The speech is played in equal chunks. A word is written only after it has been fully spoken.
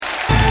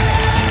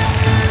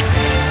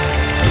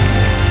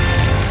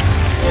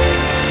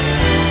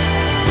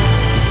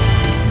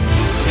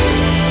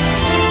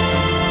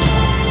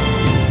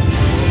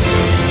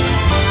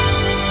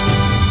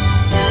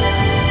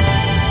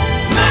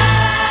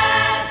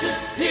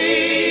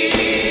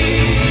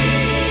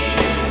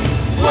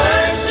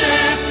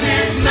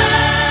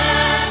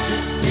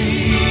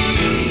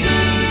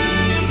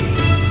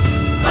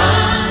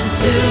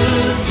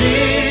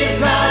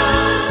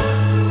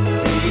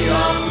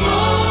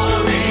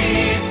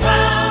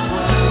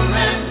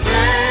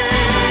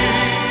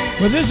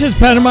Well, this is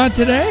Panama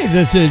Today.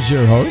 This is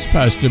your host,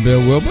 Pastor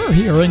Bill Wilbur,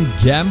 here in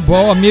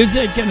Gamboa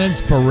Music and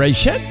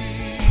Inspiration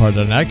for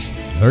the next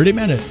 30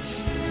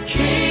 minutes.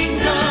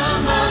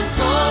 Kingdom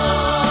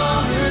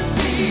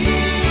Authority.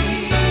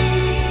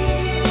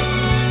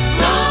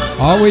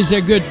 Always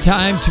a good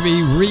time to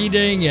be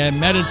reading and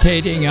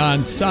meditating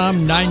on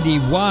Psalm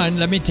 91.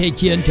 Let me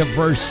take you into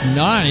verse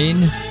 9.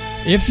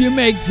 If you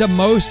make the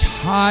Most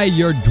High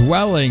your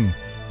dwelling,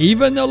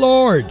 even the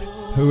Lord,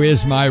 who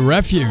is my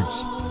refuge,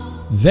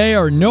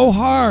 there no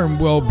harm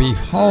will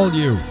befall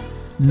you,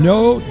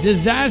 no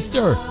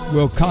disaster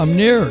will come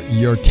near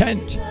your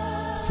tent,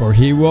 for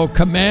he will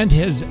command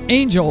his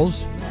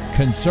angels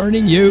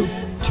concerning you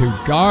to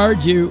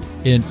guard you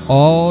in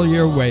all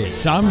your ways.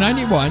 Psalm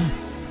 91,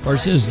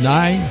 verses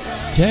 9,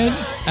 10,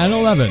 and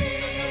 11.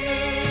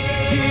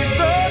 He's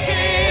the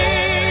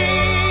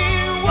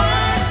King,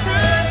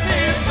 worship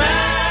his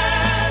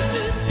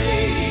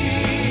majesty.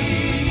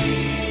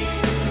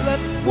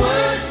 Let's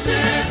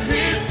worship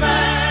his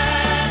majesty.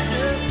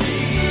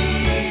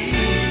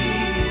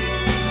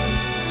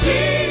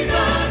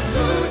 Jesus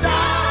who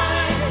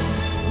died,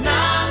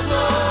 now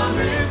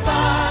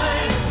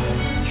glorified,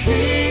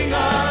 King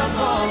of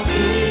all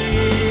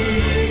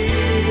kings.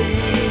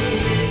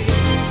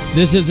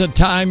 This is a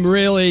time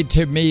really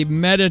to be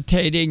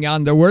meditating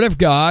on the Word of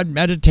God,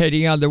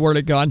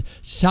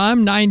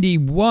 Psalm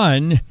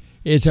 91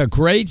 is a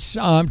great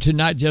psalm to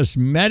not just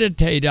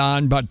meditate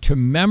on, but to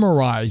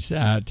memorize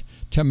that.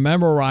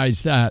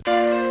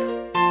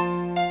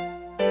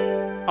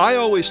 I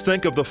always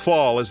think of the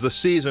fall as the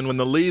season when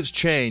the leaves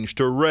change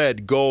to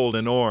red, gold,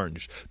 and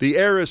orange. The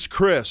air is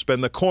crisp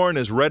and the corn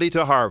is ready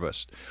to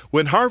harvest.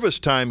 When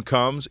harvest time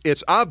comes,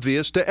 it's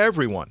obvious to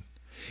everyone.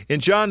 In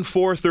John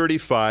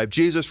 4:35,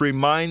 Jesus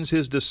reminds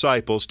his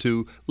disciples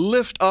to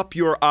lift up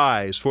your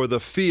eyes, for the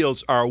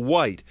fields are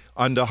white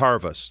unto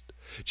harvest.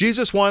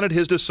 Jesus wanted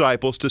his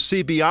disciples to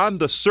see beyond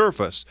the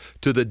surface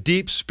to the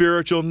deep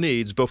spiritual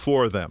needs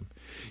before them.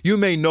 You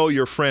may know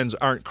your friends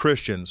aren't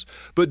Christians,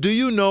 but do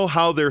you know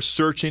how they're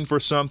searching for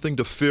something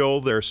to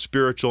fill their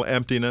spiritual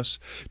emptiness,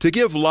 to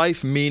give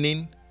life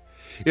meaning?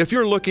 If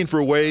you're looking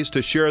for ways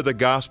to share the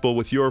gospel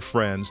with your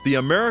friends, the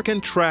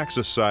American Tract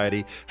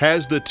Society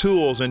has the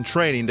tools and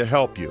training to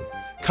help you.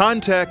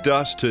 Contact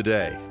us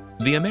today.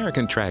 The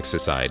American Tract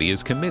Society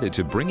is committed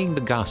to bringing the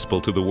gospel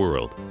to the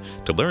world.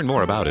 To learn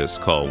more about us,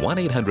 call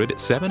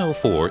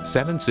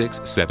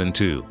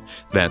 1-800-704-7672.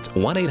 That's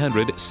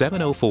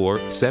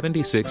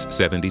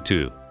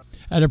 1-800-704-7672.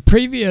 At a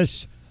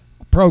previous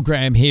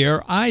program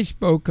here, I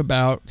spoke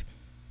about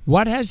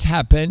what has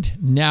happened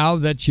now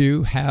that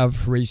you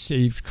have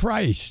received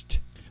Christ.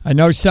 I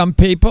know some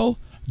people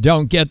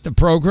don't get the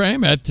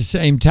program at the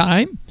same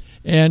time,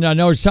 and I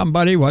know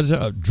somebody was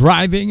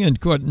driving and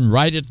couldn't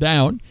write it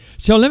down.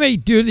 So let me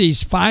do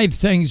these 5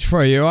 things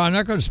for you. I'm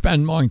not going to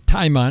spend more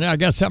time on it. I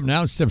got something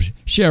else to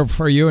share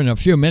for you in a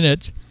few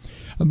minutes.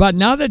 But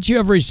now that you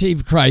have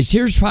received Christ,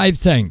 here's 5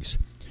 things.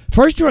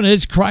 First one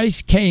is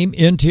Christ came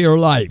into your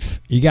life.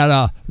 You got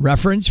a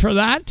reference for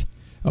that?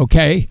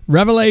 Okay,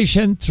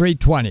 Revelation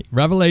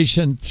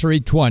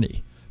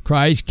 3:20.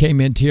 Christ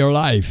came into your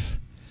life.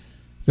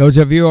 Those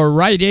of you who are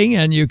writing,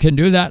 and you can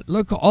do that,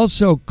 look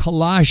also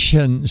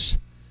Colossians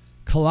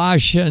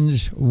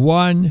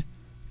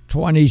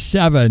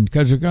 1:27,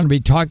 because we're going to be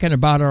talking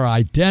about our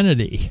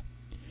identity.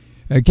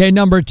 Okay,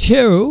 number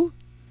two,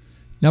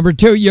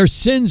 your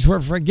sins were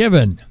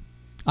forgiven.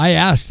 I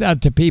ask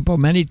that to people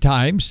many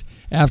times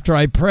after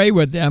I pray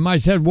with them. I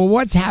said, well,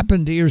 what's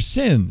happened to your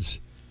sins?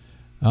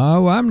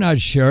 Oh, I'm not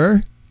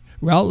sure.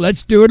 Well,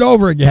 let's do it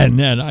over again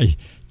then. I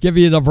give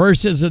you the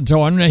verses and so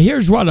on. Now,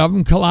 here's one of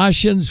them,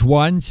 Colossians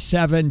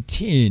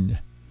 1:17.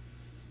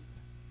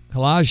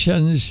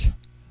 Colossians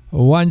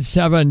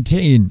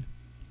 1:17.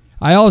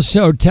 I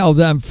also tell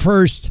them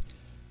 1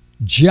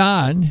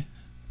 John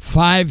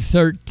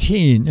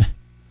 5:13.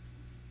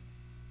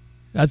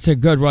 That's a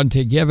good one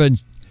to give in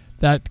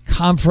that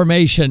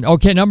confirmation.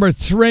 Okay, number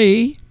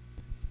 3,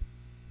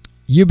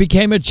 you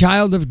became a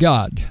child of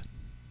God.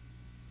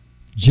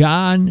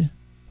 John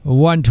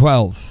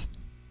 1:12.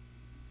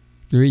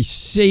 You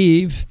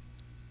receive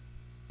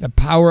the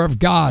power of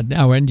God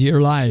now into your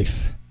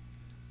life.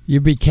 You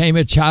became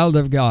a child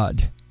of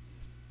God.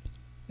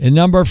 And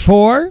number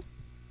 4,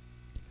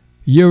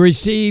 you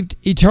received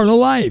eternal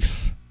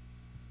life.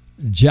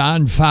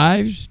 John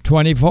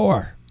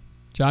 5:24.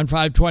 John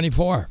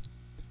 5:24.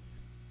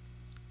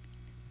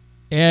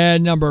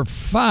 And number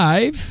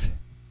 5,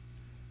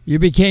 you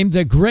became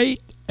the great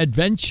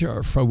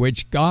adventure for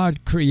which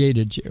God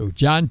created you.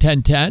 John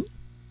 10:10.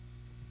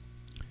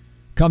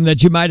 Come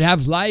that you might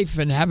have life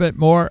and have it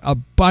more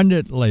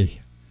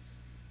abundantly.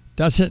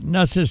 Doesn't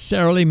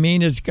necessarily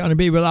mean it's going to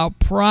be without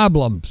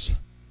problems.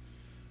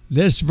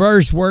 This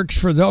verse works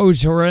for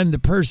those who are in the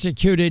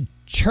persecuted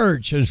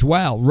church as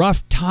well.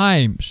 Rough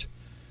times.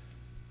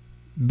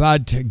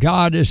 But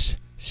God is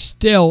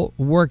still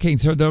working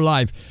through their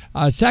life.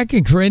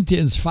 2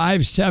 Corinthians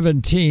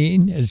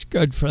 5:17 is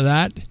good for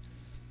that.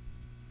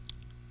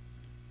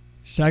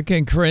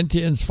 2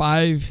 Corinthians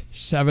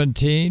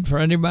 5:17. For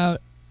any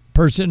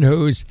person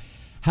who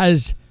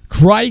has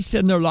Christ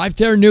in their life,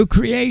 they're a new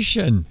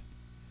creation,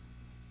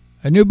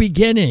 a new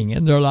beginning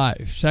in their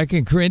life.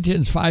 2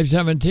 Corinthians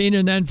 5:17,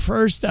 and then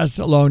 1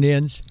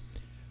 Thessalonians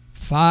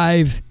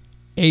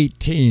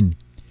 5:18.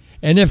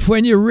 And if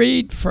when you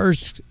read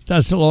 1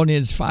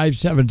 Thessalonians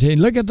 5:17,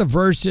 look at the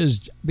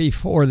verses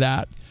before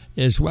that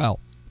as well.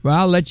 Well,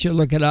 I'll let you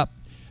look it up.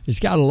 It's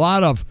got a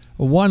lot of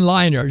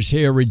one-liners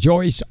here.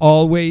 Rejoice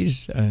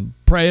always and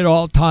pray at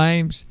all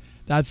times.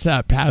 That's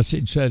that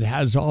passage that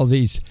has all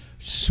these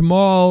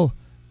small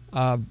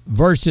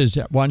verses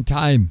at one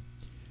time.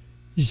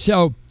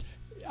 So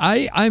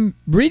I'm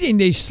reading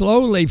these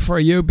slowly for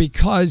you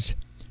because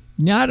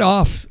not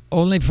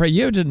only for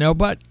you to know,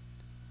 but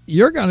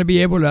you're going to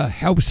be able to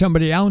help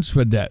somebody else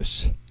with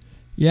this.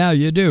 Yeah,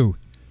 you do.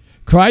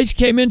 Christ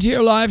came into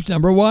your life,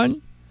 number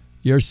one.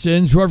 Your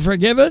sins were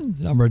forgiven,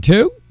 number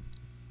two.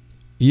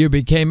 You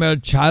became a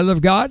child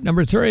of God,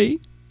 number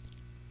three.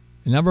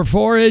 And number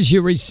four is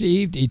you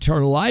received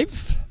eternal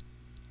life.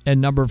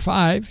 And number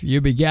five,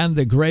 you began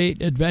the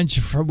great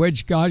adventure for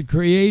which God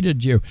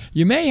created you.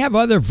 You may have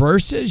other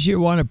verses you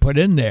want to put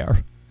in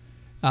there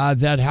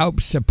that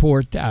help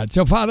support that.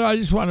 So, Father, I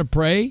just want to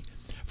pray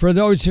for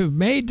those who've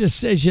made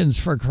decisions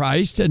for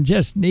Christ and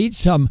just need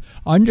some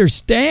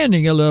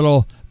understanding a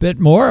little bit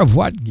more of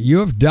what you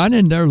have done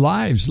in their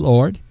lives,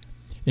 Lord.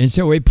 And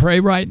so we pray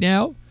right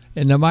now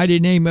in the mighty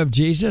name of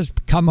Jesus.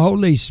 Come,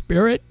 Holy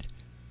Spirit,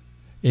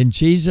 in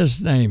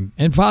Jesus' name.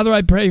 And Father,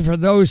 I pray for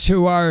those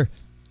who are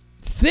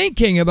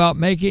thinking about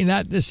making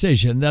that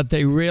decision, that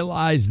they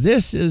realize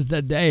this is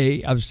the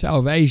day of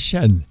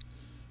salvation.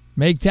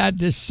 Make that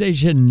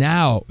decision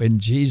now in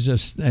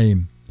Jesus'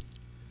 name.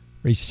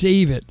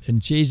 Receive it in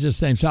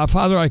Jesus' name. So,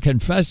 Father, I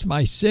confess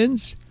my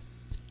sins.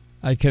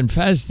 I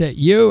confess that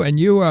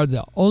you are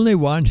the only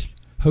one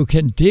who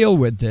can deal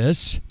with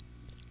this.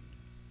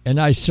 And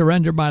I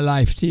surrender my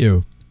life to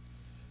you.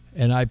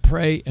 And I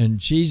pray in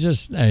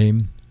Jesus'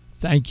 name.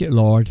 Thank you,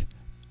 Lord.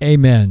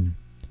 Amen.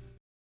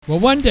 Well,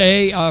 one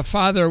day, a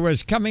father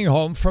was coming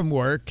home from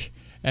work,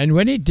 and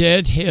when he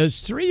did,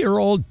 his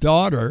 3-year-old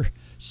daughter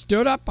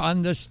stood up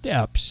on the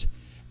steps,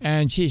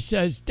 and she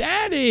says,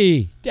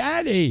 "Daddy,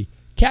 Daddy,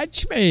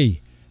 catch me."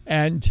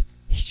 And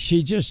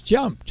she just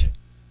jumped.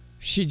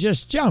 She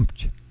just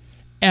jumped.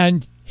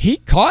 And he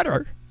caught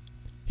her.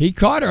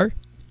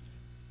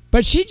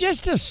 But she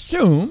just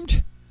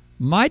assumed,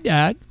 my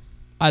dad,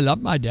 I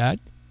love my dad,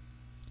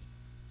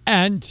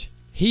 and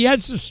he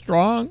has the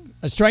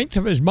strength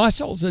of his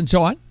muscles and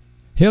so on.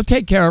 He'll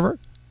take care of her.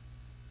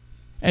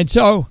 And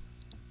so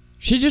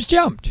she just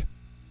jumped.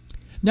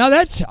 Now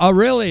that's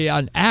really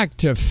an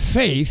act of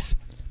faith,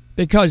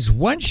 because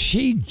once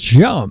she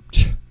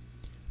jumped,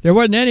 there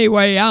wasn't any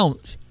way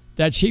out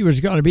that she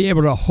was going to be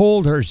able to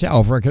hold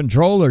herself or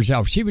control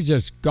herself. She was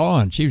just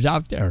gone. She was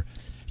out there.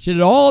 So it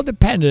all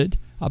depended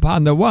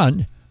upon the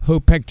one who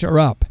picked her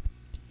up.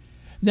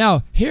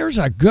 Now, here's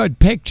a good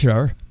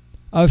picture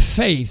of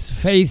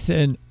faith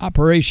in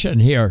operation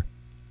here,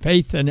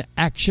 faith in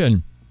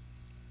action.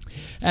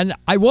 And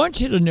I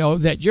want you to know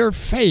that your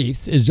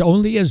faith is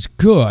only as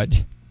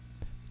good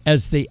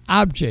as the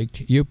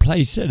object you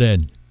place it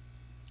in.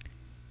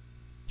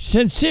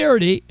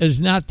 Sincerity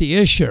is not the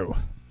issue.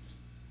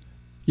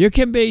 You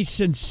can be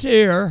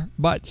sincere,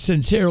 but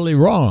sincerely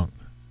wrong.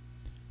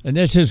 And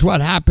this is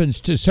what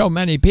happens to so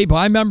many people.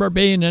 I remember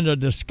being in a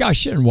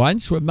discussion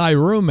once with my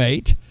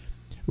roommate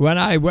when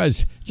I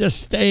was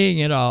just staying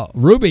in a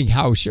rooming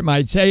house, you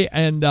might say,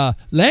 and the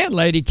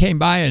landlady came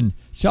by and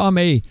saw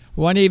me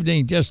one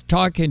evening just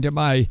talking to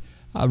my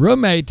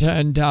roommate,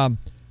 and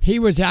he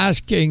was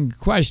asking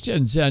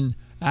questions and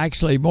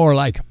actually more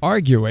like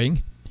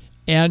arguing.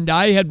 And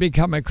I had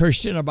become a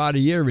Christian about a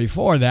year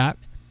before that.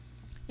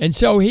 And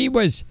so he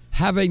was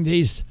having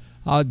these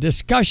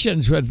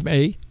discussions with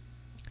me,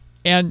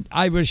 and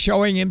I was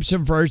showing him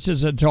some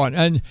verses and so on.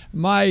 And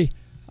my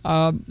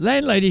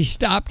landlady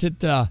stopped at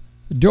the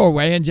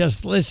doorway and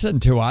just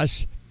listened to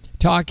us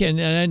talking.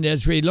 And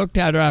as we looked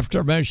at her after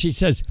a minute, she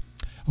says,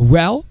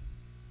 "Well,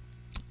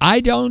 I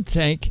don't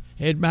think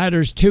it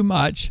matters too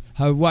much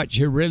of what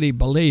you really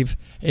believe.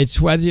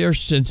 It's whether you're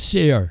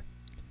sincere."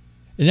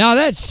 Now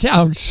that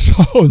sounds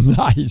so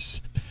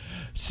nice.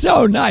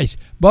 So nice.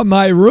 But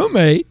my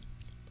roommate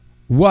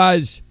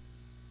was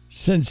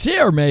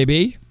sincere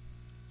maybe,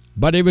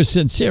 but he was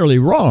sincerely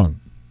wrong.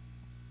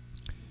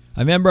 I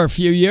remember a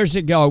few years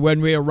ago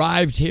when we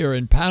arrived here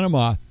in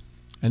Panama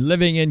and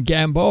living in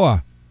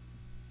Gamboa,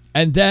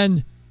 and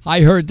then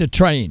I heard the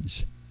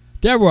trains.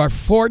 There were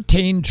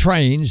 14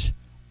 trains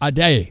a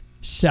day,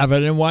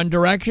 7 in one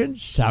direction,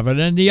 7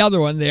 in the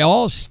other one. They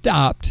all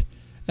stopped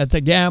at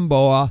the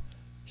Gamboa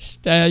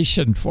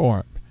station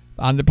form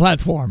on the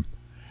platform.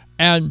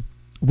 And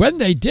when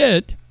they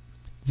did,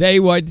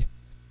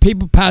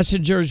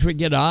 passengers would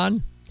get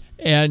on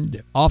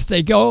and off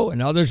they go,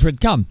 and others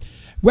would come.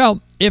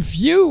 Well, if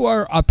you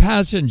were a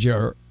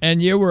passenger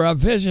and you were a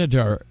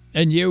visitor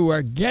and you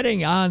were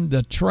getting on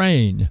the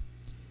train,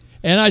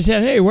 And I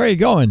said, hey, where are you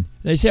going?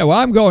 They said, well,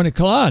 I'm going to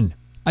Cologne.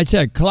 I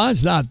said,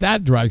 Cologne's not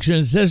that direction.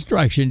 It's this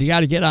direction. You got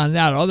to get on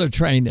that other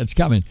train that's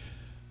coming.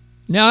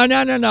 No.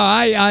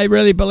 I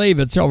really believe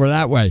it's over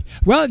that way.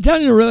 Well, it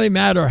doesn't really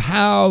matter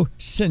how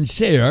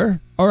sincere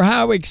or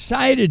how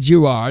excited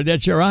you are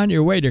that you're on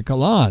your way to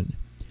Cologne.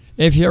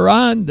 If you're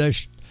on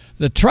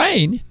the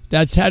train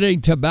that's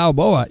heading to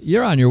Balboa,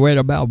 you're on your way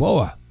to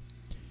Balboa.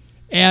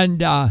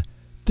 And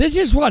this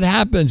is what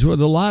happens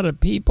with a lot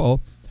of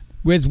people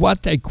with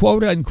what they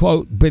quote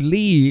unquote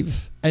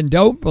believe and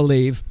don't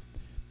believe.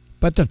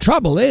 But the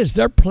trouble is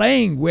they're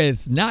playing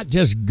with not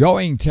just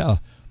going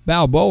to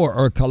Balboa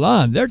or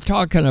Cologne. They're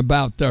talking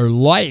about their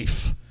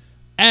life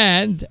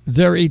and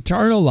their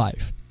eternal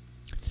life.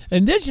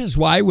 And this is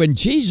why when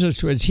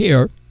Jesus was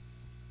here,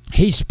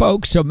 he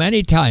spoke so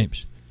many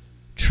times,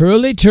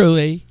 truly,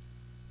 truly,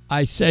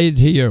 I say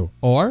to you,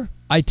 or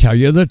I tell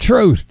you the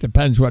truth,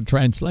 depends what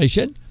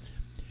translation,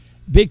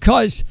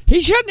 because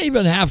he shouldn't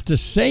even have to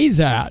say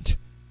that.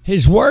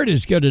 His word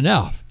is good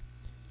enough.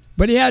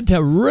 But he had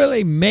to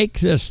really make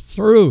this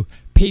through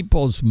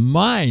people's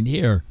mind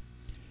here.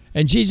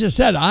 And Jesus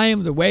said, I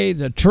am the way,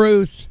 the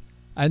truth,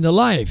 and the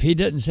life. He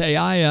didn't say,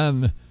 I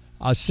am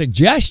a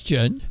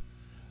suggestion.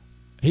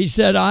 He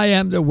said, I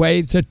am the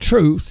way, the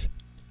truth,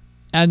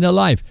 and the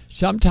life.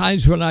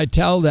 Sometimes when I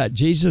tell that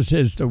Jesus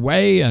is the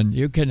way and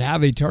you can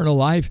have eternal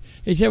life,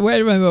 he said,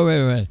 wait a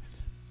minute.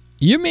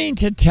 You mean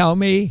to tell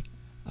me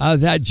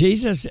that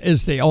Jesus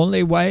is the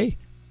only way?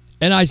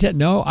 And I said,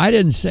 no, I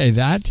didn't say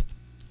that.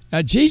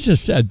 Jesus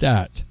said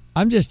that.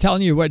 I'm just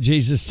telling you what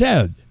Jesus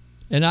said.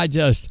 And I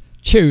just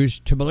choose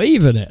to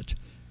believe in it.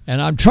 And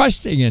I'm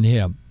trusting in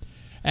him.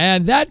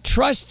 And that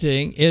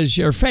trusting is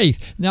your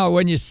faith. Now,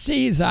 when you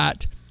see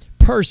that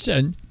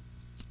person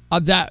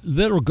of that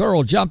little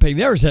girl jumping,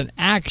 there's an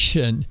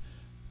action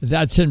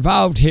that's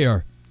involved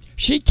here.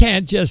 She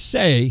can't just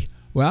say,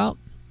 well,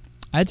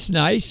 that's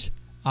nice.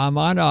 I'm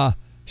on a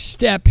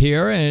step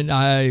here and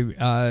I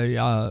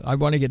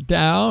want to get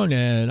down,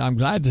 and I'm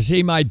glad to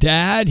see my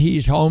dad.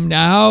 He's home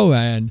now,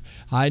 and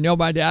I know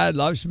my dad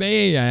loves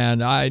me,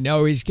 and I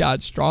know he's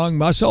got strong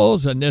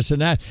muscles and this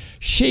and that.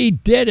 She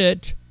did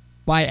it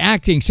by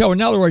acting. So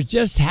in other words,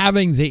 just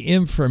having the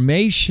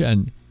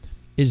information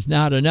is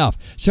not enough.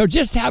 So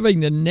just having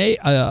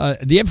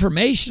the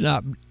information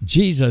of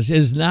Jesus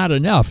is not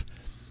enough.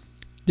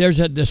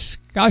 There's a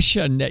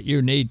discussion that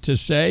you need to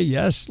say,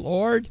 yes,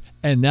 Lord,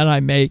 and then I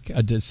make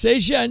a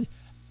decision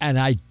and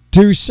I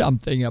do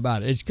something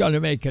about it. It's going to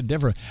make a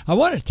difference. I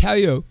want to tell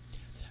you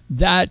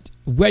that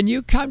when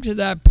you come to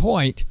that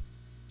point,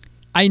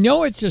 I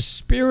know it's a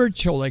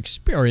spiritual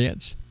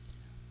experience,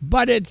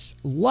 but it's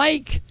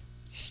like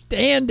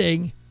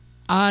standing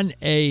on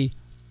a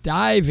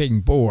diving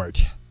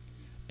board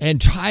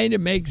and trying to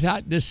make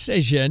that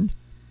decision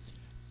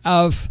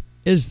of,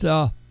 is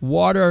the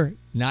water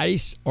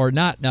nice or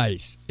not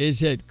nice?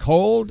 Is it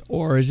cold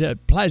or is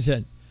it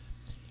pleasant?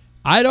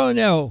 I don't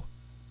know.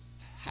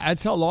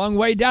 That's a long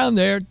way down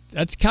there.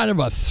 That's kind of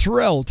a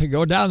thrill to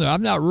go down there.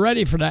 I'm not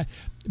ready for that.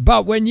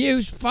 But when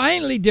you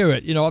finally do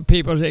it, you know,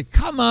 people say,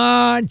 come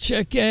on,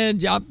 chicken,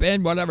 jump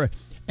in, whatever.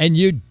 And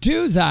you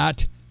do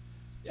that,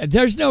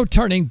 there's no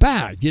turning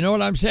back. You know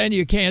what I'm saying?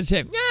 You can't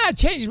say, I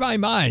changed my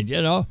mind,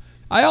 you know.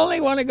 I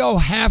only want to go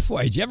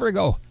halfway. Did you ever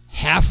go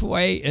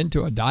halfway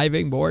into a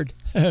diving board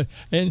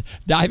and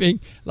diving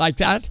like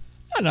that?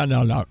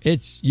 No.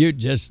 It's you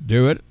just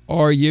do it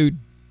or you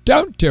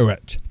don't do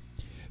it,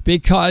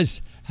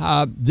 because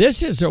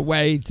this is a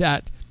way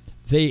that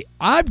the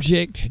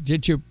object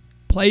that you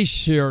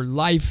place your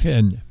life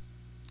in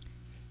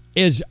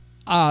is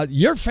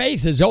your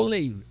faith is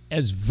only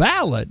as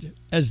valid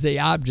as the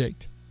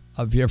object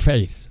of your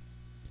faith.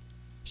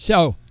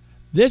 So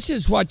this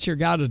is what you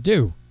got to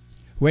do.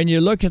 When you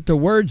look at the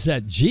words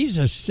that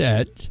Jesus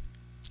said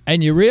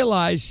and you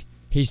realize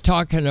he's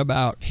talking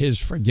about his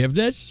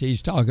forgiveness,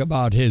 he's talking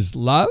about his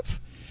love,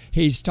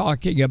 he's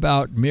talking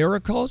about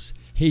miracles,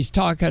 he's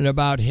talking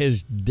about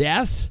his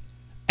death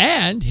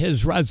and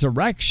his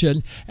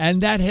resurrection,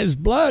 and that his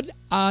blood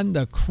on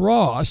the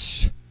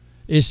cross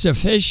is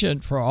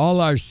sufficient for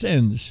all our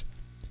sins.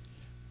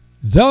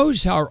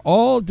 Those are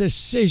all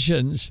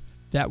decisions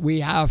that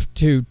we have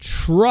to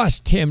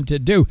trust him to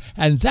do.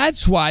 And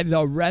that's why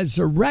the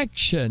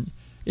resurrection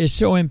is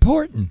so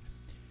important.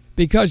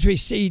 Because we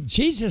see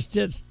Jesus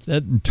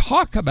didn't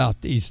talk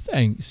about these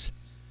things.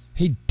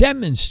 He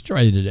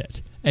demonstrated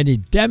it. And he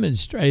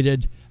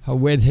demonstrated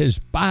with his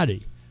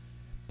body.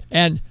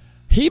 And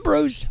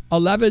Hebrews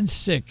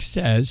 11:6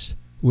 says,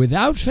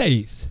 without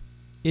faith,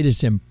 it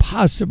is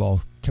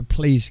impossible to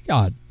please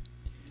God.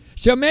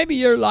 So maybe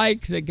you're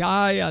like the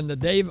guy on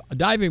the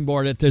diving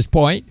board at this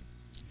point,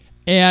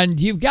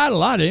 and you've got a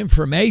lot of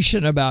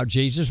information about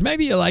Jesus.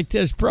 Maybe you like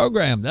this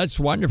program. That's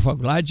wonderful.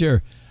 Glad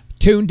you're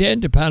tuned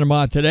in to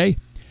Panama today.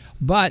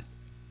 But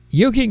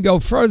you can go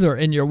further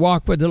in your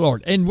walk with the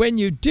Lord. And when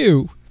you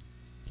do,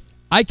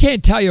 I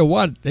can't tell you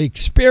what the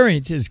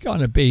experience is going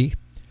to be,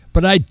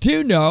 but I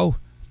do know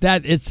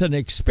that it's an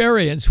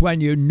experience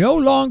when you no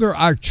longer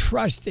are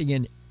trusting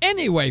in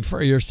any way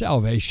for your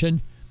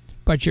salvation,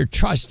 but you're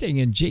trusting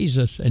in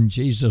Jesus and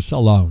Jesus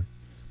alone.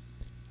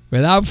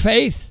 Without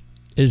faith,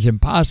 it is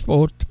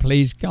impossible to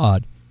please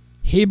God.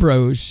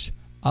 Hebrews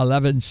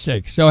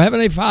 11:6. So,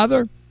 Heavenly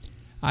Father,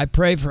 I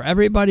pray for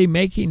everybody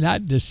making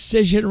that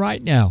decision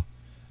right now,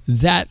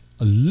 that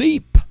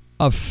leap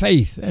of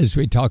faith, as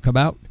we talk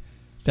about,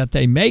 that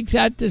they make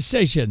that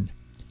decision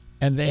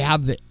and they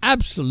have the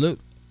absolute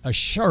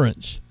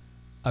assurance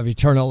of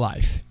eternal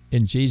life.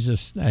 In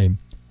Jesus' name,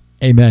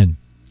 amen.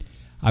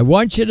 I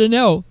want you to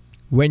know,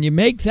 when you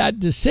make that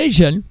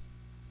decision,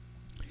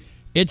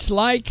 it's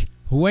like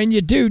when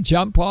you do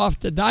jump off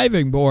the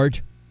diving board,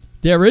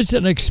 there is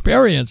an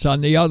experience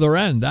on the other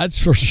end,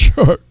 that's for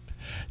sure.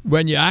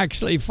 When you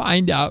actually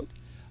find out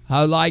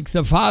how, like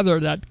the father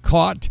that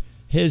caught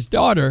his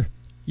daughter,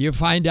 you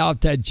find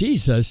out that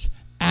Jesus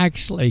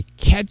actually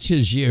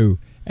catches you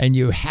and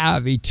you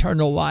have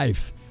eternal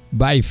life.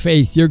 By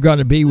faith, you're going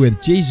to be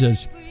with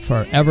Jesus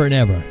forever and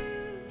ever.